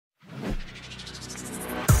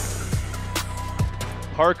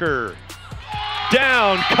Parker.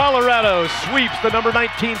 Down, Colorado sweeps the number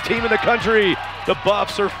 19 team in the country. The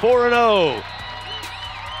Buffs are 4-0.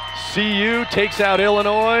 CU takes out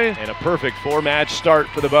Illinois, and a perfect 4-match start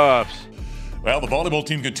for the Buffs. Well, the volleyball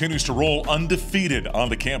team continues to roll undefeated on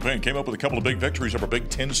the campaign. Came up with a couple of big victories over Big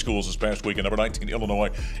Ten schools this past weekend, number 19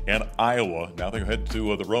 Illinois and Iowa. Now they head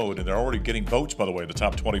to the road, and they're already getting votes, by the way, in the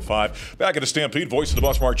top 25. Back at the Stampede, voice of the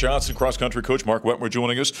Buffs, Mark Johnson, cross-country coach Mark Wetmore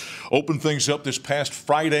joining us. Opened things up this past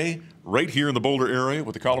Friday right here in the Boulder area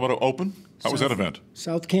with the Colorado Open. How was that event?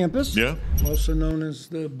 South Campus, yeah, also known as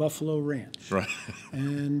the Buffalo Ranch. Right.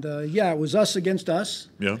 And, yeah, it was us against us.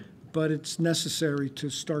 Yeah. But it's necessary to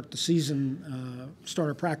start the season, start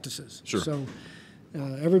our practices. Sure. So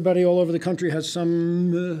everybody all over the country has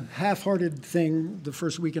some half-hearted thing the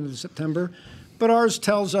first weekend of September, but ours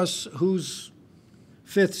tells us who's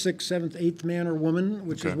 5th, 6th, 7th, 8th man or woman,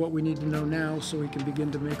 which is what we need to know now so we can begin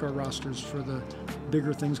to make our rosters for the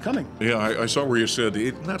bigger things coming. Yeah, I saw where you said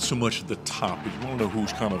not so much at the top, but you want to know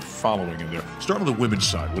who's kind of following in there. Start on the women's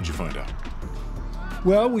side. What did you find out?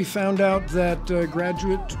 Well, we found out that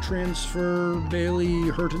graduate transfer Bailey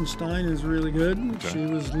Hertenstein is really good. Okay. She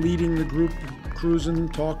was leading the group, cruising,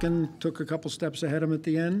 talking, took a couple steps ahead of him at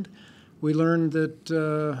the end. We learned that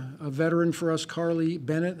a veteran for us, Carly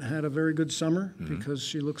Bennett, had a very good summer because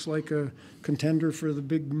she looks like a contender for the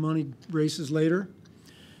big money races later.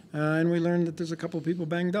 And we learned that there's a couple of people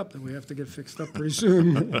banged up that we have to get fixed up pretty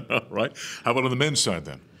soon. Right. How about on the men's side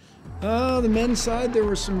then? The men's side, there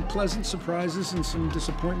were some pleasant surprises and some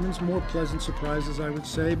disappointments, more pleasant surprises, I would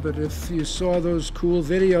say. But if you saw those cool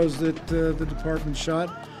videos that the department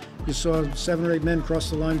shot, you saw 7 or 8 men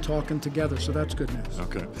cross the line talking together, so that's good news.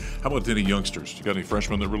 Okay. How about any youngsters? You got any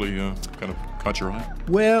freshmen that really kind of caught your eye?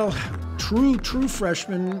 Well, true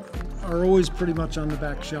freshmen are always pretty much on the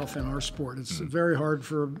back shelf in our sport. It's very hard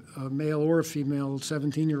for a male or a female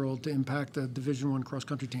 17-year-old to impact a Division I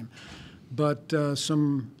cross-country team. But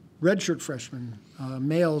some redshirt freshmen,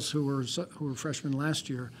 males who were freshmen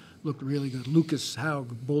last year, looked really good. Lucas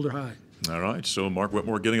Haug, Boulder High. All right, so Mark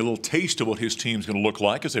Wetmore getting a little taste of what his team's going to look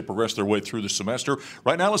like as they progress their way through the semester.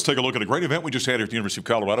 Right now, let's take a look at a great event we just had here at the University of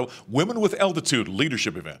Colorado, Women with Altitude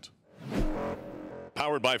Leadership Event.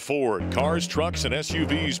 Powered by Ford, cars, trucks, and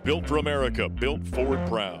SUVs built for America, built Ford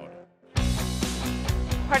proud.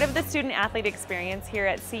 Part of the student-athlete experience here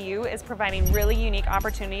at CU is providing really unique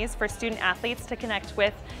opportunities for student-athletes to connect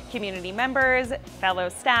with community members, fellow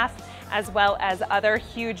staff, as well as other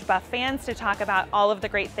huge Buff fans to talk about all of the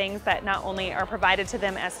great things that not only are provided to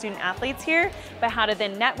them as student-athletes here, but how to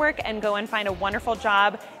then network and go and find a wonderful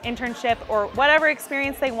job, internship, or whatever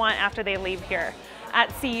experience they want after they leave here. At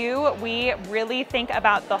CU, we really think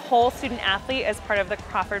about the whole student-athlete as part of the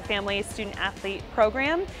Crawford Family Student-Athlete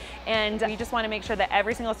Program, and we just want to make sure that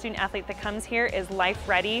every single student-athlete that comes here is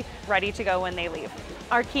life-ready, ready to go when they leave.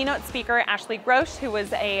 Our keynote speaker, Ashley Grosh, who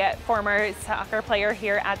was a former soccer player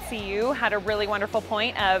here at CU, had a really wonderful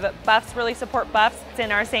point of Buffs really support Buffs. It's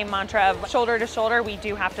in our same mantra of shoulder to shoulder, we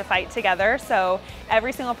do have to fight together. So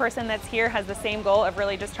every single person that's here has the same goal of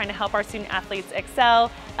really just trying to help our student-athletes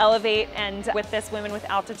excel, elevate, and with this Women with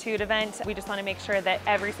Altitude event, we just want to make sure that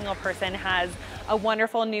every single person has a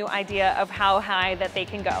wonderful new idea of how high that they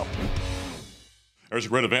can go. There's a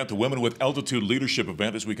great event, the Women with Altitude Leadership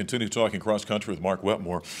Event, as we continue talking cross-country with Mark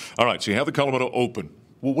Wetmore. All right, so you have the Colorado Open.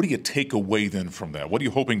 Well, what do you take away then from that? What are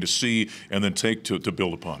you hoping to see and then take to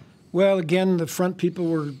build upon? Well, again, the front people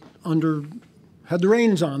were had the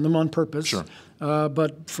reins on them on purpose. Sure.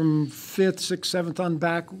 But from 5th, 6th, 7th on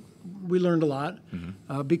back, we learned a lot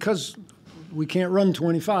because we can't run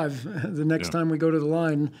 25 the next time we go to the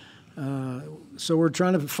line. So we're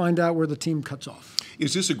trying to find out where the team cuts off.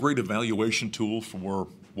 Is this a great evaluation tool for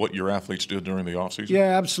what your athletes did during the offseason?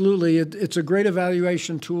 Yeah, absolutely. It's a great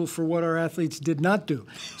evaluation tool for what our athletes did not do.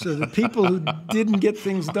 So the people who didn't get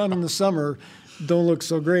things done in the summer don't look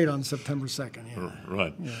so great on September 2nd. Yeah.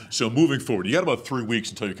 Right. Yeah. So moving forward, you got about 3 weeks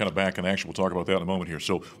until you're kind of back in action. We'll talk about that in a moment here.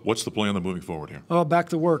 So what's the plan then moving forward here? Oh, back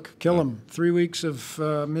to work. Kill them. 3 weeks of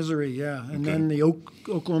misery, yeah. And then the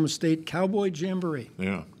Oklahoma State Cowboy Jamboree.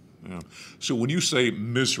 Yeah. Yeah. So when you say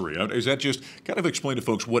misery, is that just kind of explain to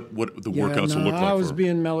folks what the workouts will look like? I was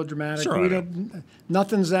being melodramatic. Sure,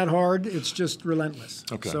 nothing's that hard. It's just relentless.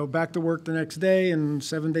 Okay. So back to work the next day and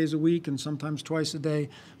 7 days a week and sometimes twice a day,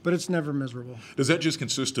 but it's never miserable. Does that just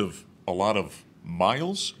consist of a lot of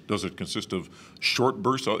miles? Does it consist of short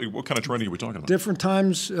bursts? What kind of training are we talking about? Different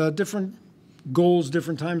times, different goals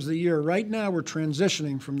different times of the year. Right now, we're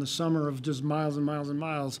transitioning from the summer of just miles and miles and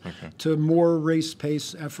miles to more race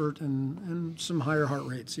pace effort and some higher heart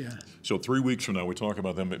rates, yeah. So 3 weeks from now, we talk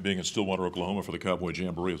about them being in Stillwater, Oklahoma for the Cowboy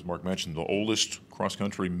Jamboree, as Mark mentioned, the oldest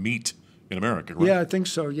cross-country meet in America, correct? Yeah, I think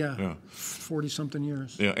so, yeah. 40-something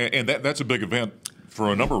years. Yeah, and that's a big event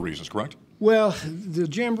for a number of reasons, correct? Well, the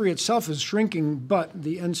Jamboree itself is shrinking, but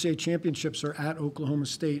the NCAA championships are at Oklahoma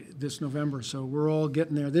State this November, so we're all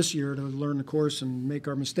getting there this year to learn the course and make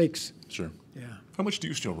our mistakes. Sure. Yeah. How much do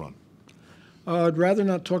you still run? I'd rather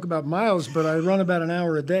not talk about miles, but I run about an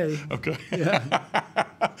hour a day. Okay. Yeah.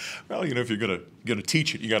 Well, if you're gonna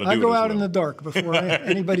teach it, you got to do it. I go out in the dark before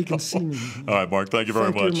anybody can see me. All right, Mark. Thank you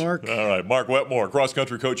very much. Thank you, Mark. All right, Mark Wetmore,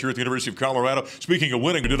 cross-country coach here at the University of Colorado. Speaking of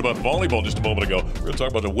winning, we did about volleyball just a moment ago. We're going to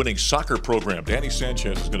talk about the winning soccer program. Danny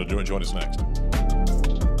Sanchez is going to join us next.